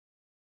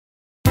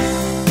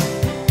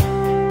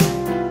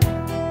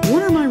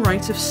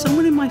rights if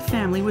someone in my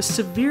family was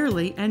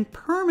severely and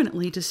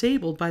permanently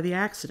disabled by the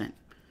accident.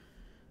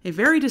 A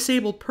very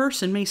disabled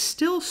person may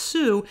still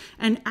sue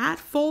an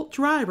at-fault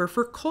driver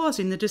for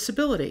causing the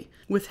disability,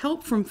 with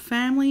help from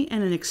family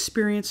and an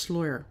experienced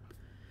lawyer.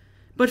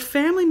 But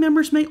family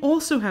members may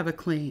also have a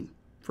claim.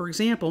 For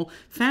example,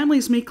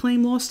 families may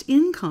claim lost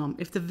income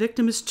if the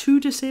victim is too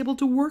disabled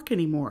to work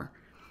anymore.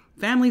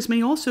 Families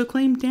may also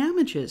claim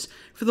damages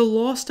for the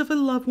loss of a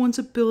loved one's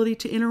ability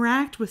to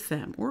interact with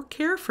them or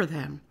care for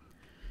them.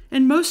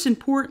 And most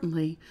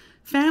importantly,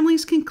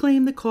 families can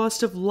claim the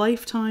cost of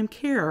lifetime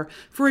care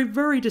for a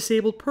very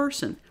disabled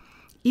person,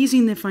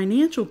 easing the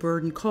financial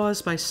burden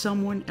caused by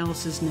someone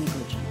else's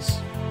negligence.